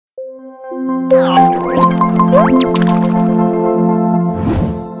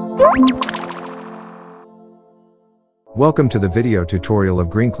Welcome to the video tutorial of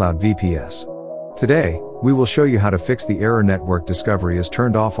GreenCloud VPS. Today, we will show you how to fix the error network discovery is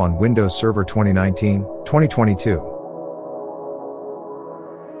turned off on Windows Server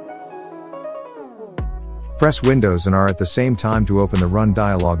 2019-2022. Press Windows and R at the same time to open the Run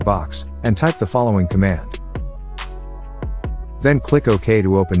dialog box, and type the following command. Then click OK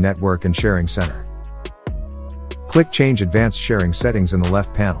to open Network and Sharing Center. Click Change Advanced Sharing Settings in the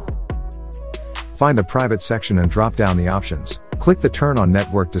left panel. Find the Private section and drop down the options. Click the Turn on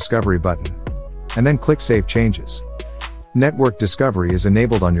Network Discovery button. And then click Save Changes. Network Discovery is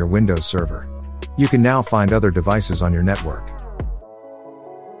enabled on your Windows server. You can now find other devices on your network.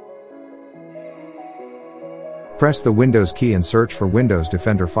 Press the Windows key and search for Windows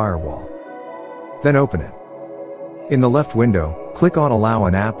Defender Firewall. Then open it. In the left window, click on Allow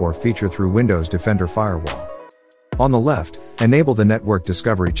an app or feature through Windows Defender Firewall. On the left, enable the Network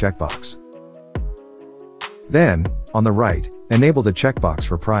Discovery checkbox. Then, on the right, enable the checkbox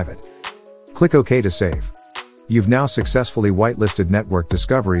for Private. Click OK to save. You've now successfully whitelisted Network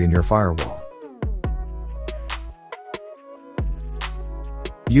Discovery in your firewall.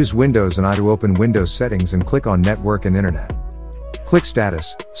 Use Windows and I to open Windows Settings and click on Network and Internet. Click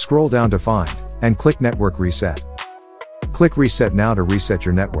Status, scroll down to Find, and click Network Reset. Click Reset now to reset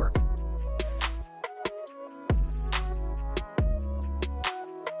your network.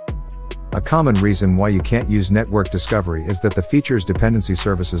 A common reason why you can't use Network Discovery is that the feature's dependency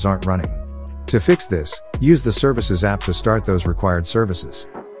services aren't running. To fix this, use the Services app to start those required services.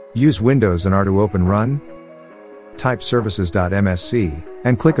 Use Windows and R to open Run. Type services.msc,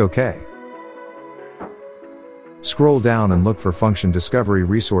 and click OK. Scroll down and look for Function Discovery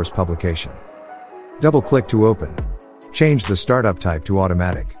Resource Publication. Double-click to open. Change the startup type to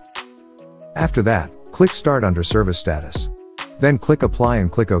Automatic. After that, click Start under Service Status. Then click Apply and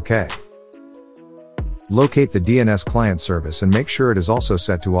click OK. Locate the DNS client service and make sure it is also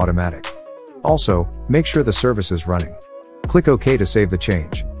set to Automatic. Also, make sure the service is running. Click OK to save the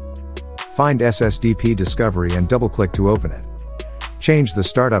change. Find SSDP Discovery and double-click to open it. Change the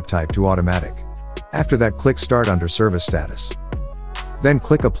startup type to Automatic. After that, click Start under Service Status. Then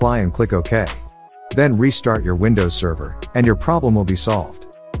click Apply and click OK. Then restart your Windows server, and your problem will be solved.